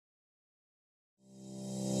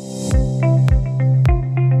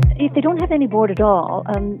if they don't have any board at all,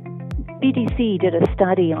 BDC did a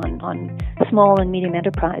study on small and medium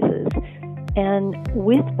enterprises, and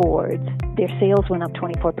with boards, their sales went up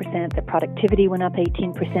 24%, their productivity went up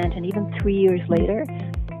 18%, and even 3 years later,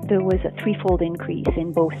 there was a threefold increase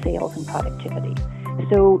in both sales and productivity.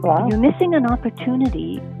 So You're missing an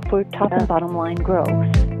opportunity for top and bottom line growth.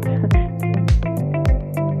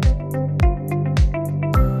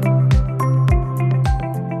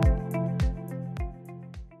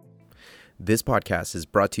 This podcast is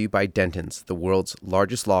brought to you by Dentons, the world's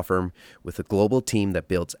largest law firm with a global team that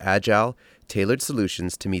builds agile, tailored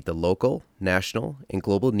solutions to meet the local, national, and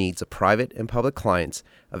global needs of private and public clients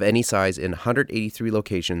of any size in 183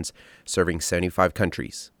 locations serving 75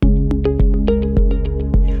 countries.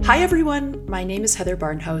 Hi everyone, my name is Heather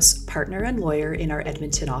Barnhouse, partner and lawyer in our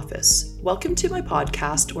Edmonton office. Welcome to my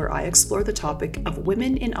podcast where I explore the topic of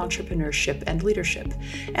women in entrepreneurship and leadership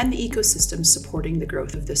and the ecosystem supporting the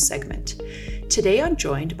growth of this segment. Today I'm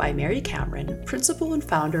joined by Mary Cameron, principal and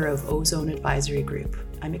founder of Ozone Advisory Group.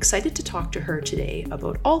 I'm excited to talk to her today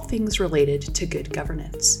about all things related to good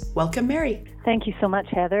governance. Welcome, Mary. Thank you so much,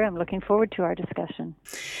 Heather. I'm looking forward to our discussion.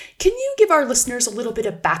 Can you give our listeners a little bit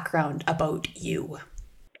of background about you?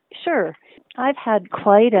 Sure. I've had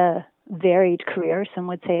quite a varied career, some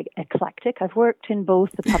would say eclectic. I've worked in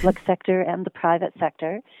both the public sector and the private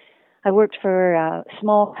sector. I worked for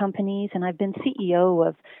small companies, and I've been CEO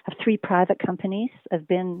of 3 private companies. I've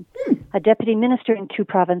been a deputy minister in 2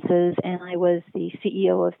 provinces, and I was the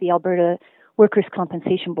CEO of the Alberta Workers'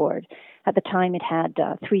 Compensation Board. At the time, it had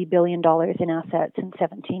 $3 billion in assets and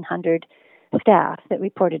 1,700 staff that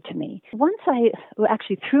reported to me.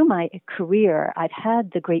 Through my career, I've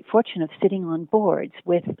had the great fortune of sitting on boards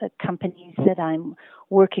with the companies that I'm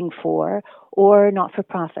working for or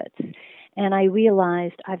not-for-profits. And I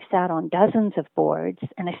realized I've sat on dozens of boards,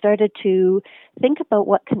 and I started to think about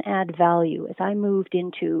what can add value. As I moved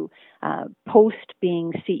into post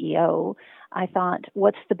being CEO, I thought,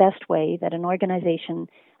 what's the best way that an organization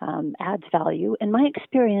adds value? And my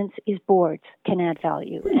experience is boards can add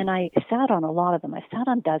value. And I sat on a lot of them. I sat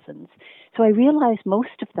on dozens. So I realized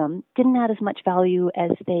most of them didn't add as much value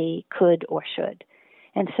as they could or should.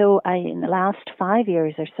 And so in the last 5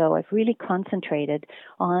 years or so, I've really concentrated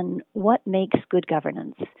on what makes good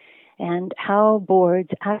governance and how boards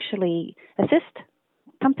actually assist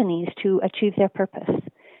companies to achieve their purpose.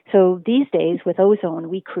 So these days with Ozone,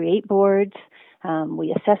 we create boards,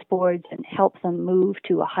 we assess boards and help them move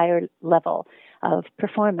to a higher level of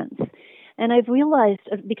performance. And I've realized,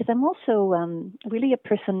 because I'm also really a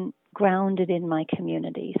person grounded in my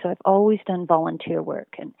community, so I've always done volunteer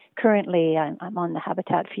work. And currently I'm on the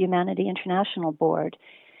Habitat for Humanity International Board.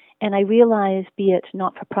 And I realize, be it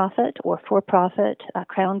not-for-profit or for-profit, a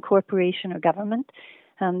crown corporation or government,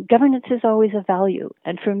 governance is always of value.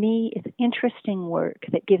 And for me, it's interesting work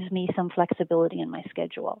that gives me some flexibility in my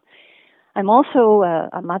schedule. I'm also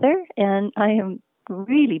a mother, and I am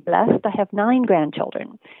really blessed. I have 9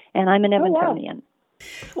 grandchildren, and I'm an Edmontonian. Wow.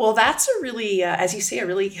 Well, that's a really, as you say, a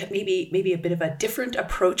really maybe a bit of a different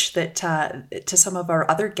approach that to some of our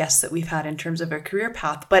other guests that we've had in terms of a career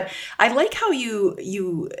path. But I like how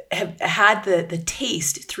you have had the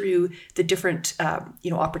taste through the different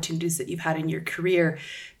opportunities that you've had in your career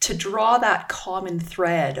to draw that common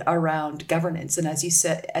thread around governance. And as you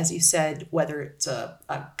said, whether it's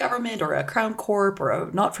a government or a crown corp or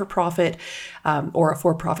a not-for-profit or a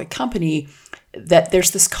for-profit company, that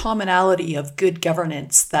there's this commonality of good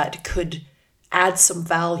governance that could add some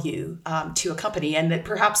value to a company, and that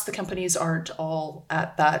perhaps the companies aren't all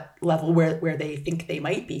at that level where they think they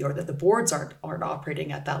might be, or that the boards aren't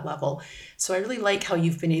operating at that level. So I really like how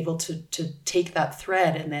you've been able to take that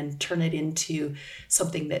thread and then turn it into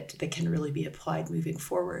something that can really be applied moving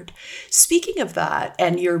forward. Speaking of that,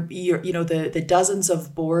 and your the dozens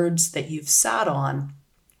of boards that you've sat on,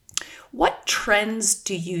 what trends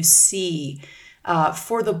do you see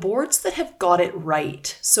for the boards that have got it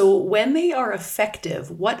right? So when they are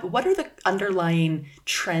effective, what are the underlying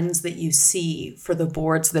trends that you see for the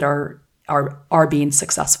boards that are being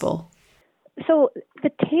successful? So the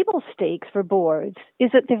table stakes for boards is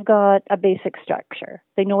that they've got a basic structure.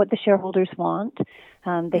 They know what the shareholders want.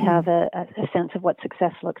 They have a sense of what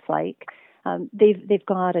success looks like. They've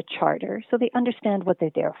got a charter, so they understand what they're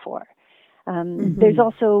there for. There's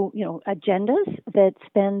also, agendas that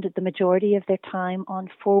spend the majority of their time on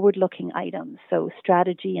forward-looking items, so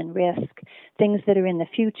strategy and risk, things that are in the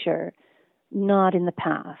future, not in the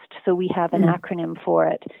past. So we have an acronym for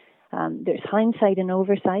it. There's hindsight and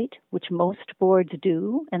oversight, which most boards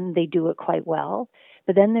do, and they do it quite well.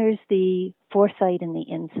 But then there's the foresight and the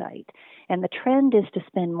insight. And the trend is to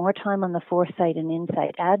spend more time on the foresight and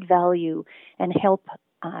insight, add value, and help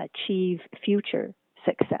achieve future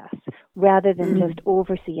success rather than just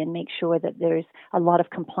oversee and make sure that there's a lot of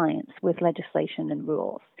compliance with legislation and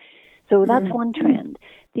rules. So that's one trend.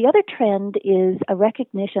 The other trend is a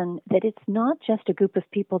recognition that it's not just a group of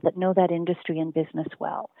people that know that industry and business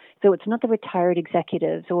well. So it's not the retired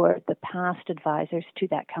executives or the past advisors to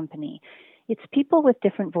that company. It's people with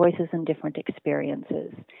different voices and different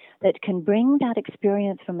experiences that can bring that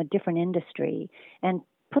experience from a different industry and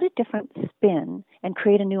put a different spin and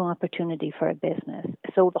create a new opportunity for a business.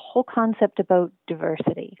 So the whole concept about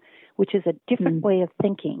diversity, which is a different way of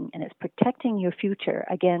thinking, and it's protecting your future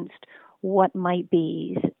against what might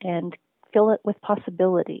be and fill it with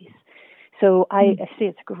possibilities. So I see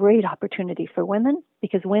it's a great opportunity for women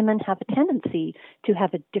because women have a tendency to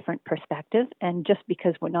have a different perspective. And just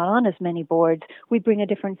because we're not on as many boards, we bring a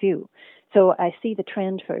different view. So I see the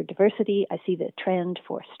trend for diversity. I see the trend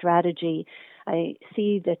for strategy. I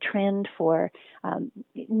see the trend for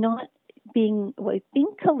not being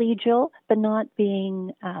collegial, but not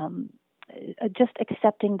being just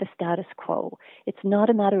accepting the status quo. It's not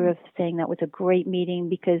a matter of saying that was a great meeting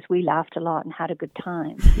because we laughed a lot and had a good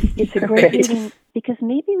time. It's a great meeting because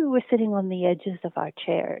maybe we were sitting on the edges of our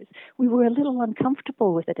chairs. We were a little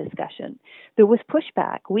uncomfortable with the discussion. There was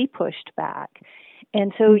pushback. We pushed back.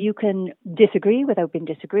 And so you can disagree without being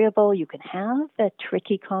disagreeable. You can have the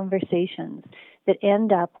tricky conversations that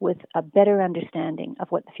end up with a better understanding of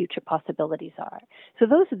what the future possibilities are. So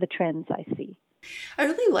those are the trends I see. I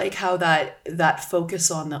really like how that focus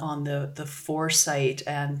on the foresight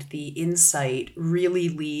and the insight really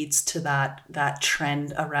leads to that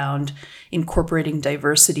trend around incorporating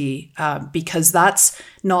diversity, because that's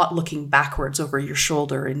not looking backwards over your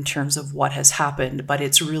shoulder in terms of what has happened, but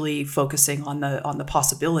it's really focusing on the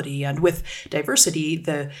possibility. And with diversity,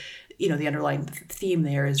 the underlying theme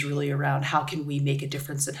there is really around how can we make a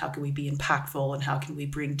difference and how can we be impactful and how can we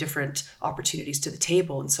bring different opportunities to the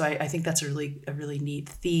table. And so I think that's a really neat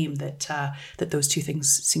theme that those two things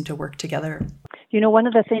seem to work together. One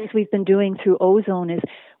of the things we've been doing through Ozone is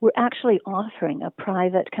we're actually offering a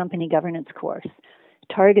private company governance course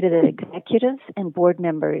targeted at executives and board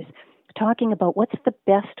members, talking about what's the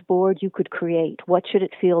best board you could create, what should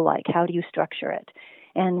it feel like, how do you structure it,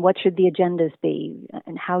 and what should the agendas be,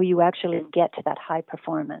 and how you actually get to that high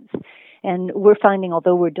performance. And we're finding,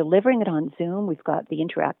 although we're delivering it on Zoom, we've got the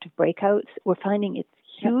interactive breakouts, we're finding it's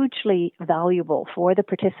hugely valuable for the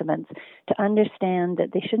participants to understand that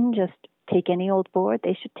they shouldn't just take any old board,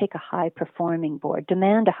 they should take a high-performing board,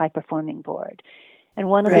 demand a high-performing board. And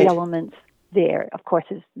one of the elements there, of course,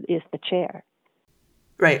 is the chair.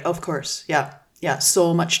 Right, of course, yeah. Yeah,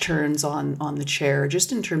 so much turns on the chair,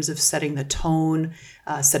 just in terms of setting the tone,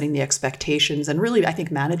 setting the expectations, and really, I think,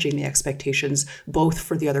 managing the expectations, both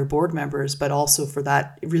for the other board members, but also for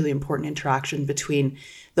that really important interaction between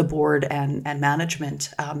the board and management,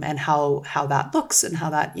 and how that looks and how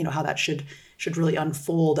that should really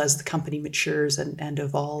unfold as the company matures and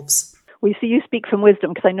evolves. We see you speak from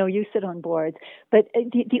wisdom because I know you sit on boards. But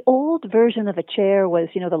the old version of a chair was,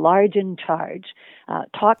 the large in charge,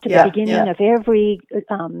 talked at the beginning of every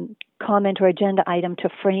comment or agenda item to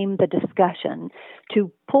frame the discussion,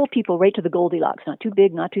 to pull people right to the Goldilocks, not too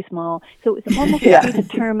big, not too small. So it was almost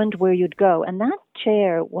predetermined where you'd go. And that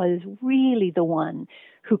chair was really the one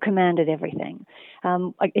who commanded everything.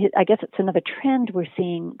 I guess it's another trend we're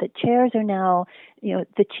seeing that chairs are now,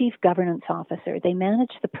 the chief governance officer. They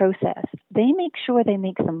manage the process. They make sure they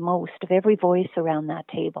make the most of every voice around that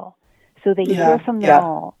table. So they hear from them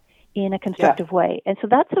all in a constructive way. And so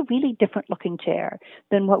that's a really different looking chair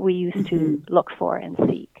than what we used to look for and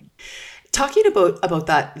seek. Talking about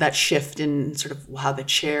that shift in sort of how the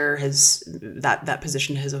chair has, that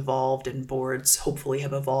position has evolved and boards hopefully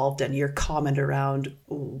have evolved, and your comment around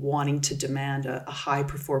wanting to demand a high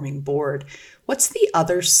performing board, what's the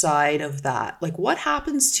other side of that? Like, what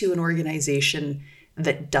happens to an organization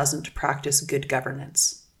that doesn't practice good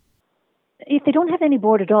governance? If they don't have any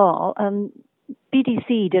board at all,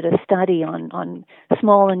 BDC did a study on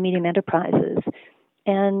small and medium enterprises.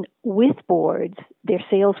 And with boards, their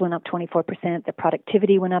sales went up 24%, their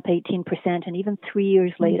productivity went up 18%, and even 3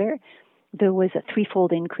 years later, there was a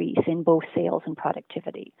threefold increase in both sales and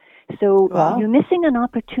productivity. So you're missing an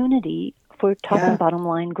opportunity for top and bottom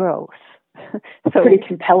line growth. So pretty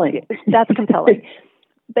compelling. That's compelling.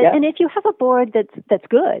 But and if you have a board that's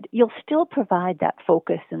good, you'll still provide that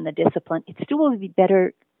focus and the discipline. It still will be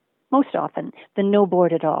better most often than no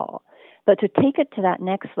board at all. But to take it to that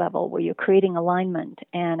next level where you're creating alignment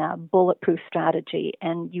and a bulletproof strategy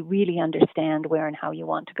and you really understand where and how you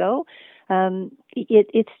want to go,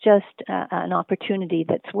 it's just an opportunity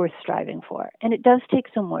that's worth striving for. And it does take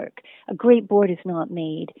some work. A great board is not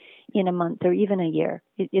made in a month or even a year.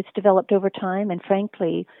 It's developed over time, and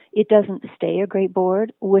frankly, it doesn't stay a great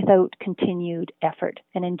board without continued effort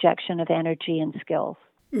and injection of energy and skills.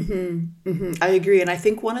 I agree. And I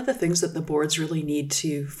think one of the things that the boards really need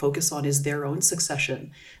to focus on is their own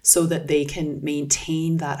succession so that they can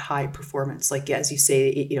maintain that high performance. Like, as you say,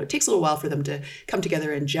 it takes a little while for them to come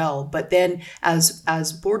together and gel. But then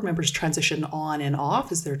as board members transition on and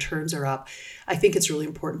off, as their terms are up, I think it's really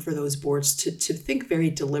important for those boards to think very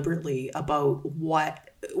deliberately about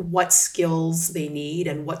what skills they need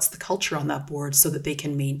and what's the culture on that board so that they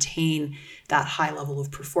can maintain that high level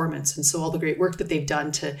of performance. And so all the great work that they've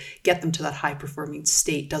done to get them to that high performing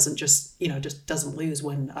state doesn't just doesn't lose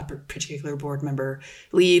when a particular board member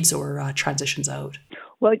leaves or transitions out.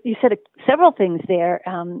 Well, you said several things there.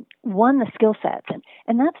 One, the skill sets,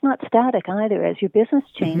 and that's not static either. As your business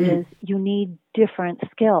changes, you need different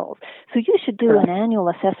skills. So you should do an annual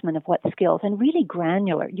assessment of what skills, and really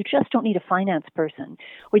granular. You just don't need a finance person,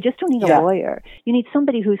 or you just don't need a lawyer. You need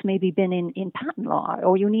somebody who's maybe been in patent law,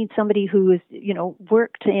 or you need somebody who has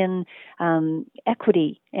worked in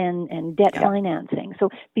equity and debt financing. So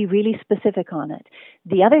be really specific on it.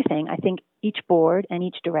 The other thing, I think each board and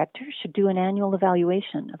each director should do an annual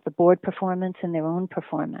evaluation of the board performance and their own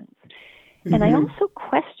performance. And I also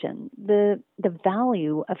question the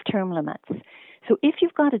value of term limits. So if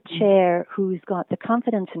you've got a chair who's got the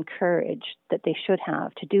confidence and courage that they should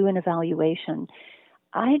have to do an evaluation,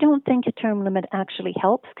 I don't think a term limit actually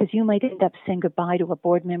helps, because you might end up saying goodbye to a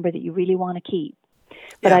board member that you really want to keep.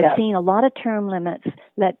 But I've seen a lot of term limits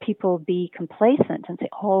let people be complacent and say,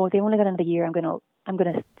 "Oh, they only got another year. I'm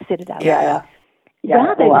going to sit it out."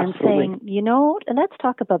 Rather than saying, let's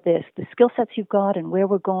talk about this, the skill sets you've got and where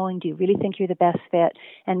we're going. Do you really think you're the best fit?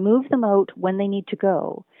 And move them out when they need to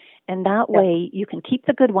go. And that way you can keep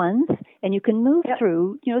the good ones and you can move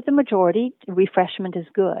through, the majority. Refreshment is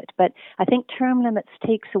good. But I think term limits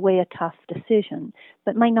takes away a tough decision,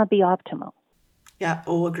 but might not be optimal. Yeah.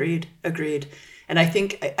 Oh, agreed. And I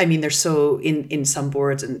think, they're so in some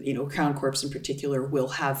boards, and, Crown Corps in particular will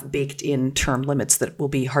have baked in term limits that will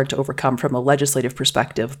be hard to overcome from a legislative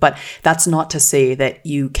perspective. But that's not to say that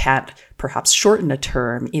you can't perhaps shorten a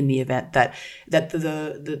term in the event that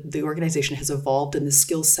the organization has evolved and the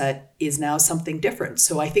skill set is now something different.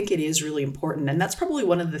 So I think it is really important. And that's probably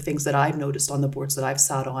one of the things that I've noticed on the boards that I've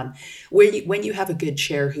sat on, when you have a good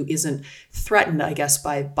chair who isn't threatened, I guess,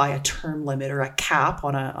 by a term limit or a cap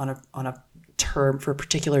on a term for a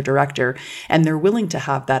particular director, and they're willing to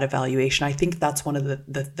have that evaluation. I think that's one of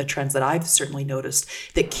the trends that I've certainly noticed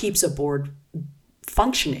that keeps a board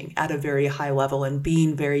functioning at a very high level and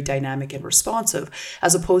being very dynamic and responsive,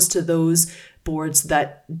 as opposed to those boards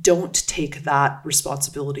that don't take that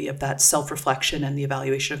responsibility of that self-reflection and the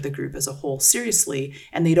evaluation of the group as a whole seriously,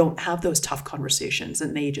 and they don't have those tough conversations,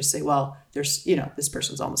 and they just say, well, there's this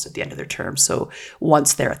person's almost at the end of their term, so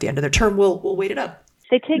once they're at the end of their term, we'll wait it out.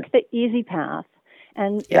 They take the easy path,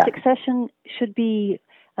 and succession should be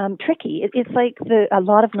tricky. It's like a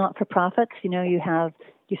lot of not-for-profits. You have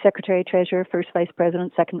your secretary, treasurer, first vice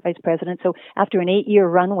president, second vice president. So after an 8-year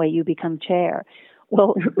runway, you become chair.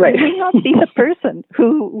 Well, you may not be the person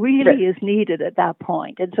who really is needed at that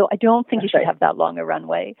point. And so I don't think you should have that long a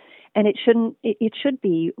runway. And it should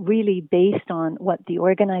be really based on what the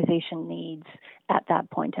organization needs at that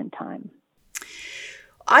point in time.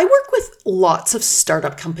 I work with lots of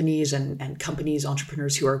startup companies and companies,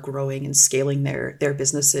 entrepreneurs who are growing and scaling their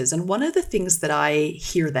businesses. And one of the things that I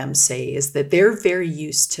hear them say is that they're very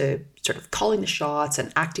used to sort of calling the shots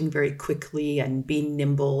and acting very quickly and being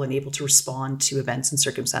nimble and able to respond to events and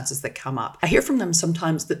circumstances that come up. I hear from them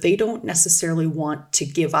sometimes that they don't necessarily want to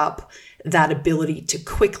give up that ability to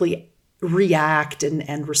quickly react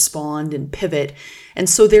and respond and pivot. And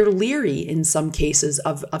so they're leery in some cases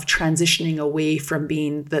of transitioning away from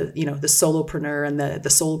being the solopreneur and the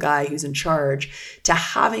sole guy who's in charge to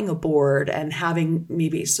having a board and having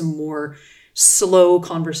maybe some more slow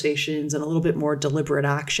conversations and a little bit more deliberate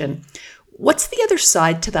action. What's the other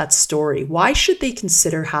side to that story? Why should they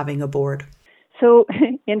consider having a board? So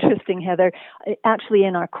interesting, Heather. Actually,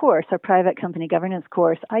 in our course, our private company governance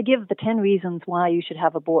course, I give the 10 reasons why you should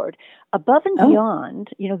have a board above and beyond,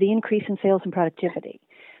 the increase in sales and productivity.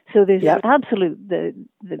 So there's absolute the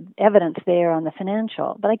evidence there on the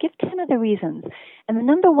financial, but I give 10 other reasons. And the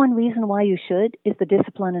number one reason why you should is the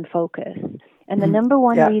discipline and focus. And the number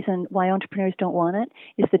one reason why entrepreneurs don't want it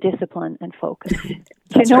is the discipline and focus.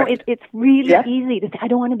 It's really easy to say, I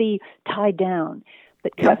don't want to be tied down.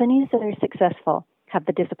 But companies that are successful have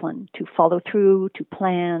the discipline to follow through, to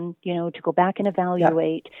plan, to go back and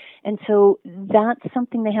evaluate. And so that's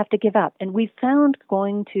something they have to give up. And we've found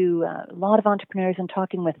going to a lot of entrepreneurs and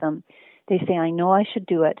talking with them, they say, I know I should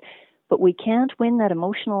do it, but we can't win that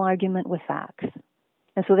emotional argument with facts.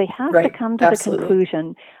 And so they have to come to the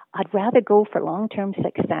conclusion, I'd rather go for long-term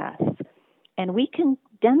success. And we can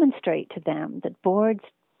demonstrate to them that boards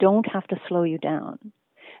don't have to slow you down,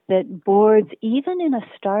 that boards, even in a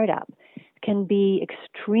startup, can be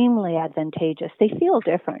extremely advantageous. They feel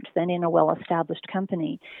different than in a well-established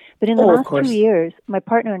company. But in the last 2 years, my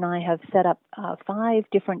partner and I have set up 5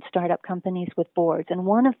 different startup companies with boards. And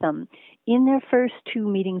one of them, in their first 2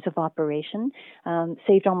 meetings of operation,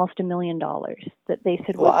 saved almost $1 million. That they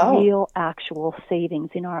said was real, actual savings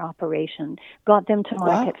in our operation, got them to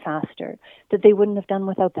market faster, that they wouldn't have done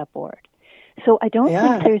without that board. So I don't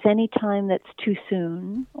think there's any time that's too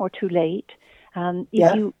soon or too late.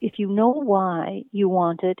 If you know why you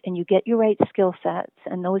want it and you get your right skill sets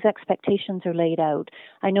and those expectations are laid out,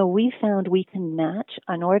 I know we found we can match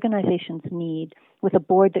an organization's need with a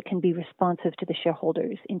board that can be responsive to the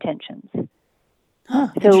shareholders' intentions.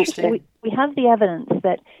 So we have the evidence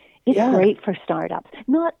that it's great for startups.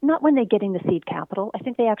 Not when they're getting the seed capital. I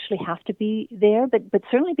think they actually have to be there, but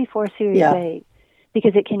certainly before Series A.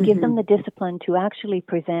 Because it can give them the discipline to actually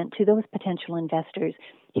present to those potential investors,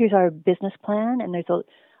 here's our business plan, and there's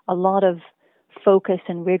a lot of focus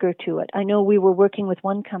and rigor to it. I know we were working with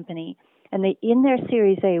one company, and in their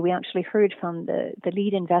Series A, we actually heard from the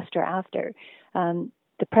lead investor after.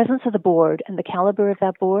 The presence of the board and the caliber of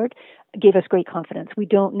that board gave us great confidence. We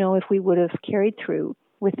don't know if we would have carried through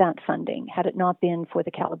with that funding had it not been for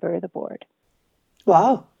the caliber of the board.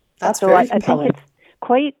 Wow, that's very compelling. I think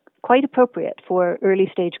it's quite appropriate for early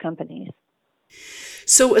stage companies.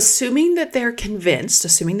 So assuming that they're convinced,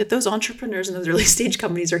 assuming that those entrepreneurs and those early stage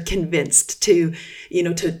companies are convinced to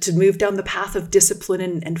move down the path of discipline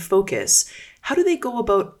and focus, how do they go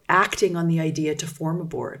about acting on the idea to form a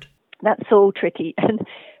board? That's so tricky. And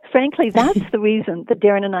frankly, that's the reason that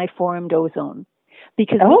Darren and I formed Ozone.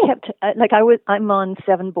 Because we kept, I'm on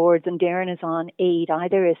 7 boards and Darren is on 8,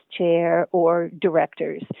 either as chair or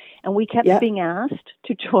directors. And we kept being asked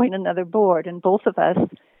to join another board, and both of us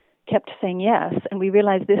kept saying yes. And we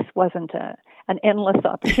realized this wasn't an endless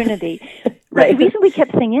opportunity. The reason we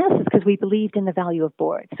kept saying yes is because we believed in the value of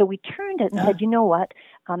boards. So we turned it and said, you know what,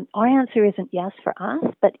 our answer isn't yes for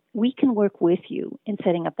us, but we can work with you in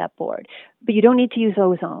setting up that board. But you don't need to use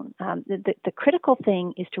Ozone. The critical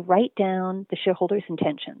thing is to write down the shareholders'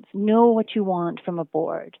 intentions. Know what you want from a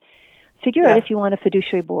board. Figure out if you want a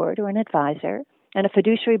fiduciary board or an advisor. And a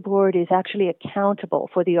fiduciary board is actually accountable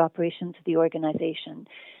for the operations of the organization.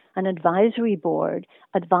 An advisory board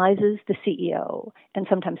advises the CEO and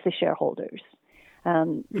sometimes the shareholders.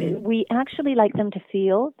 We actually like them to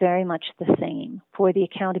feel very much the same for the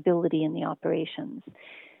accountability in the operations.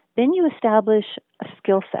 Then you establish a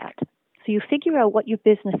skill set. So you figure out what your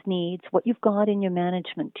business needs, what you've got in your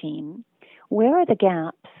management team, where are the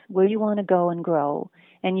gaps, where you want to go and grow,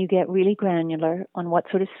 and you get really granular on what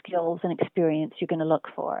sort of skills and experience you're going to look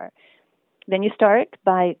for. Then you start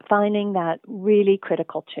by finding that really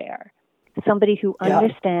critical chair, somebody who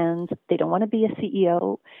understands. They don't want to be a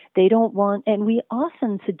CEO. They don't want, and we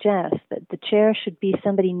often suggest that the chair should be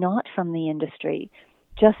somebody not from the industry,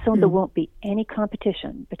 just so there won't be any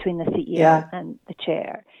competition between the CEO and the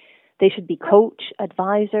chair. They should be coach,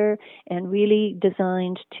 advisor, and really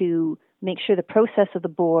designed to make sure the process of the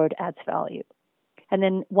board adds value. And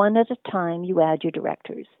then one at a time, you add your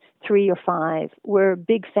directors. 3 or 5. We're a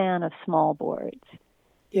big fan of small boards.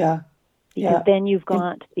 Because then you've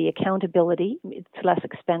got the accountability. It's less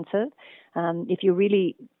expensive. If you're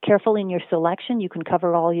really careful in your selection, you can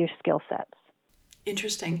cover all your skill sets.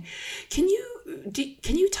 Interesting. Can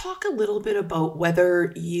you talk a little bit about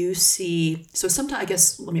whether you see, so sometimes, I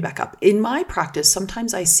guess, let me back up. In my practice,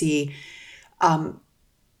 sometimes I see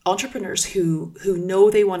entrepreneurs who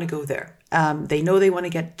know they want to go there. They know they want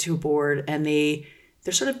to get to a board, and they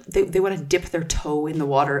want to dip their toe in the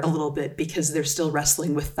water a little bit because they're still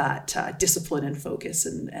wrestling with that discipline and focus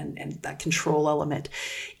and that control element.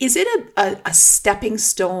 Is it a stepping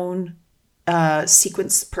stone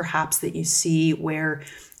sequence perhaps that you see where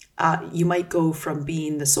you might go from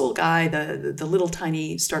being the sole guy, the little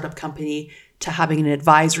tiny startup company, to having an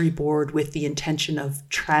advisory board with the intention of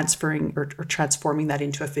transferring or transforming that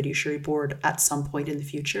into a fiduciary board at some point in the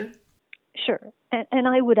future? Sure. And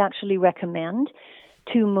I would actually recommend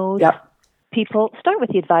to most people, start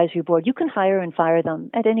with the advisory board. You can hire and fire them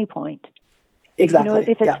at any point. Exactly.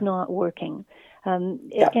 If it's not working.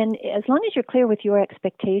 And as long as you're clear with your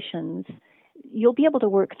expectations, you'll be able to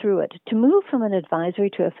work through it. To move from an advisory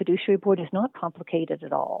to a fiduciary board is not complicated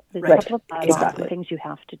at all. There's a couple of bylaws and things you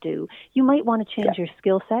have to do. You might want to change your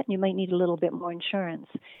skill set, and you might need a little bit more insurance.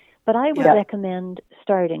 But I would recommend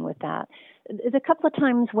starting with that. The couple of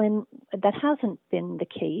times when that hasn't been the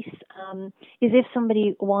case is if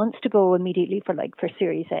somebody wants to go immediately for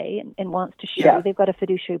Series A and wants to show they've got a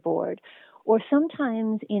fiduciary board. Or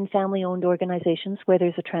sometimes in family-owned organizations where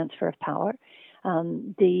there's a transfer of power,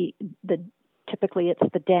 typically it's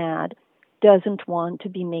the dad doesn't want to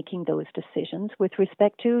be making those decisions with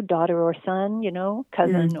respect to daughter or son,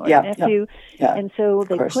 cousin or nephew. And so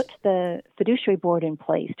they put the fiduciary board in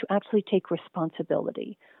place to actually take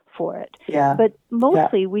responsibility for it. But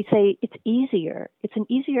mostly we say it's easier. It's an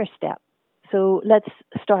easier step. So let's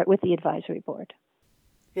start with the advisory board.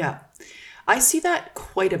 Yeah. I see that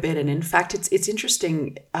quite a bit. And in fact, it's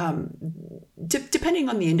interesting, depending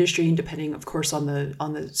on the industry and depending, of course, on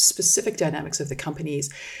the specific dynamics of the companies.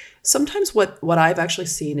 Sometimes what I've actually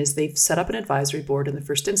seen is they've set up an advisory board in the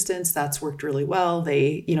first instance. That's worked really well.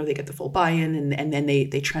 They get the full buy-in and then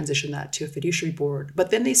they transition that to a fiduciary board.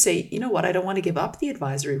 But then they say, you know what, I don't want to give up the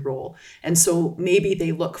advisory role. And so maybe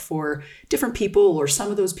they look for different people, or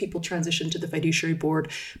some of those people transition to the fiduciary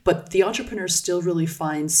board. But the entrepreneur still really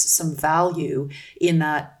finds some value in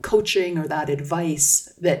that coaching or that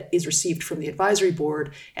advice that is received from the advisory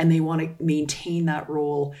board. And they want to maintain that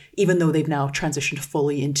role, even though they've now transitioned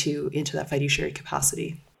fully into that fiduciary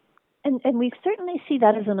capacity. And we certainly see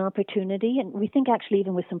that as an opportunity. And we think actually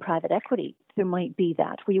even with some private equity, there might be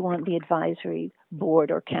that where you want the advisory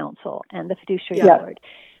board or council and the fiduciary board.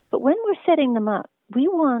 But when we're setting them up, we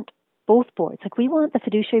want both boards. We want the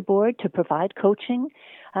fiduciary board to provide coaching.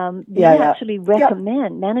 We actually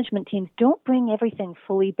recommend management teams don't bring everything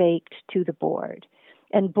fully baked to the board.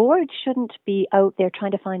 And boards shouldn't be out there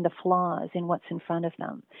trying to find the flaws in what's in front of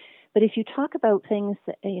them. But if you talk about things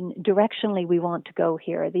directionally we want to go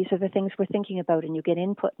here, these are the things we're thinking about, and you get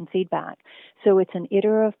input and feedback. So it's an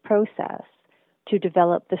iterative process to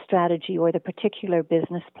develop the strategy or the particular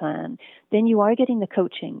business plan. Then you are getting the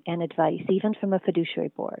coaching and advice, even from a fiduciary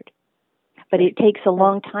board. But it takes a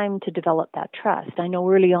long time to develop that trust. I know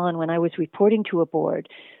early on when I was reporting to a board,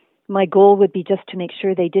 my goal would be just to make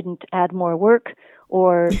sure they didn't add more work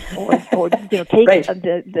or take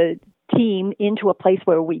the team into a place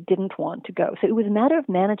where we didn't want to go. So it was a matter of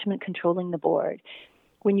management controlling the board.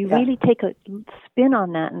 When you really take a spin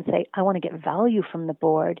on that and say, I want to get value from the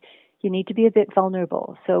board, you need to be a bit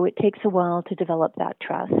vulnerable. So it takes a while to develop that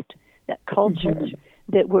trust, that culture,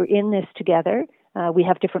 that we're in this together. We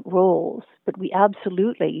have different roles, but we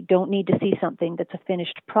absolutely don't need to see something that's a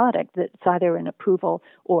finished product that's either an approval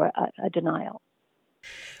or a denial.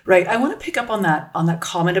 Right. I want to pick up on that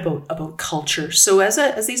comment about culture. So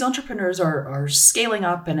as these entrepreneurs are scaling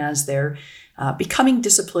up and as they're becoming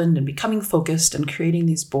disciplined and becoming focused and creating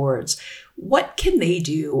these boards, what can they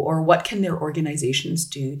do, or what can their organizations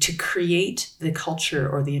do to create the culture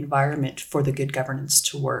or the environment for the good governance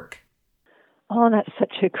to work? Oh, that's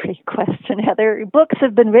such a great question, Heather. Books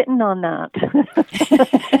have been written on that.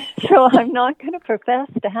 So I'm not going to profess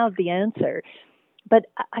to have the answer. But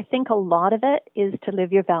I think a lot of it is to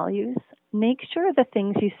live your values. Make sure the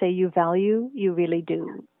things you say you value, you really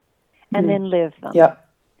do. And then live them.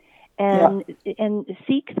 And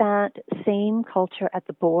seek that same culture at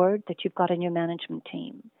the board that you've got in your management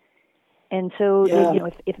team. And so,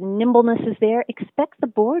 if nimbleness is there, expect the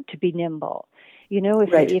board to be nimble.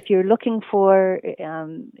 If you're looking for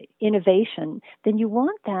innovation, then you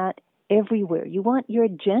want that everywhere. You want your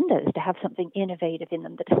agendas to have something innovative in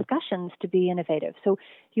them, the discussions to be innovative. So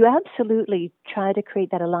you absolutely try to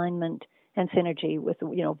create that alignment and synergy with,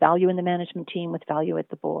 value in the management team with value at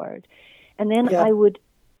the board. And then I would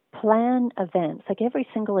plan events. Every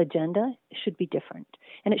single agenda should be different.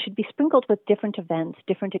 And it should be sprinkled with different events,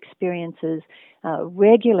 different experiences,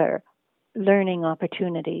 regular learning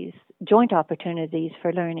opportunities, joint opportunities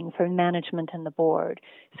for learning for management and the board.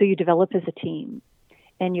 So you develop as a team.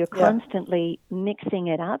 And you're constantly mixing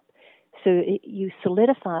it up so you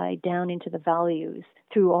solidify down into the values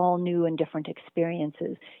through all new and different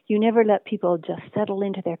experiences. You never let people just settle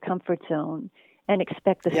into their comfort zone and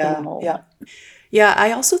expect the same mold. Yeah,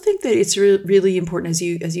 I also think that it's really important, as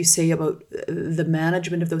you say, about the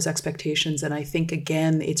management of those expectations. And I think,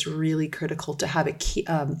 again, it's really critical to have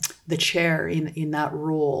the chair in that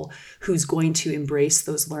role who's going to embrace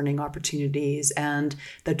those learning opportunities and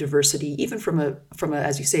the diversity, even from a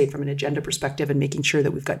as you say, from an agenda perspective, and making sure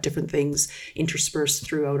that we've got different things interspersed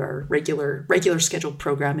throughout our regular scheduled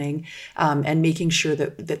programming, and making sure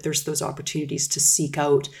that there's those opportunities to seek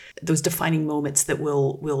out those defining moments that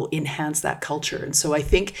will enhance that culture. And so I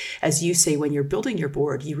think, as you say, when you're building your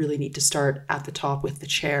board, you really need to start at the top with the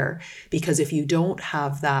chair, because if you don't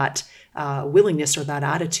have that willingness or that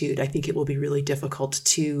attitude, I think it will be really difficult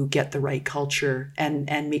to get the right culture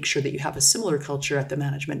and make sure that you have a similar culture at the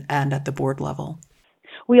management and at the board level.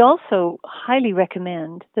 We also highly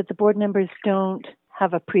recommend that the board members don't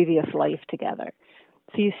have a previous life together.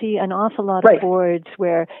 So you see an awful lot of boards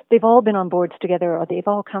where they've all been on boards together, or they've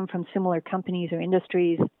all come from similar companies or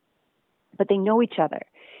industries, but they know each other.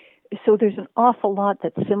 So there's an awful lot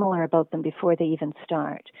that's similar about them before they even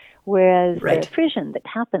start. Whereas the frisson that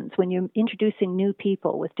happens when you're introducing new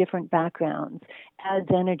people with different backgrounds adds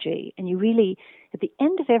energy. And you really, at the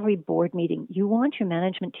end of every board meeting, you want your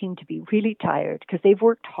management team to be really tired because they've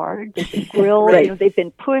worked hard, they've been grilled, they've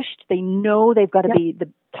been pushed, they know they've got to be the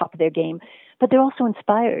top of their game, but they're also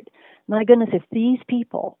inspired. My goodness, if these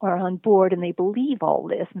people are on board and they believe all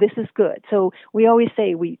this, this is good. So we always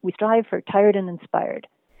say we strive for tired and inspired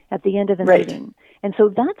at the end of the meeting. And so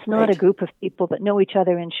that's not a group of people that know each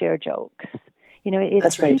other and share jokes.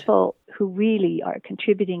 It's people who really are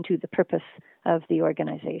contributing to the purpose of the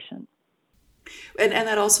organization. And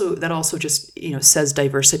that also just, says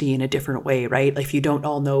diversity in a different way, right? Like if you don't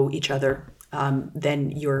all know each other,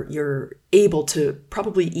 then you're able to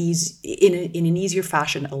probably in an easier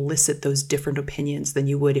fashion elicit those different opinions than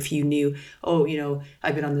you would if you knew,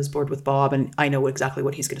 I've been on this board with Bob and I know exactly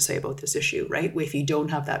what he's going to say about this issue, right? If you don't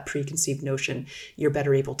have that preconceived notion, you're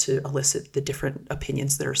better able to elicit the different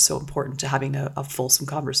opinions that are so important to having a fulsome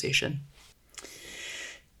conversation.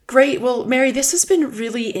 Great. Well, Mary, this has been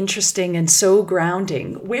really interesting and so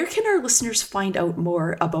grounding. Where can our listeners find out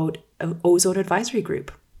more about Ozone Advisory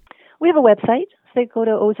Group? We have a website. So they go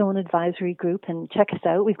to Ozone Advisory Group and check us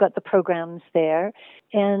out. We've got the programs there.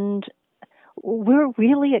 And we're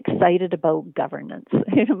really excited about governance.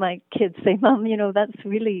 My kids say, Mom, that's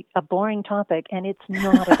really a boring topic. And it's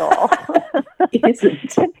not at all. It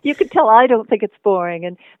isn't. You can tell I don't think it's boring,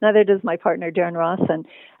 and neither does my partner, Darren Rawson.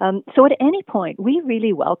 So at any point, we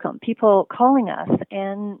really welcome people calling us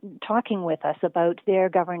and talking with us about their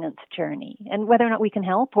governance journey and whether or not we can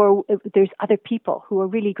help, or there's other people who are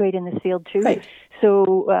really great in this field too. Right.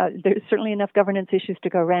 So there's certainly enough governance issues to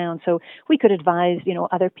go around. So we could advise,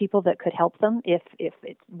 other people that could help them if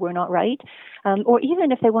we're not right, or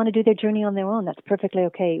even if they want to do their journey on their own. That's perfectly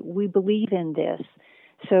okay. We believe in this.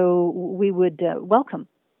 So we would welcome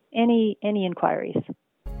any inquiries.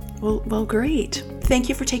 Well, great. Thank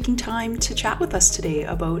you for taking time to chat with us today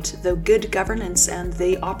about the good governance and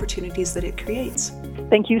the opportunities that it creates.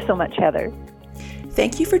 Thank you so much, Heather.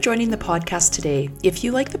 Thank you for joining the podcast today. If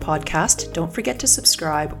you like the podcast, don't forget to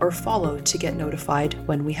subscribe or follow to get notified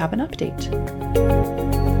when we have an update.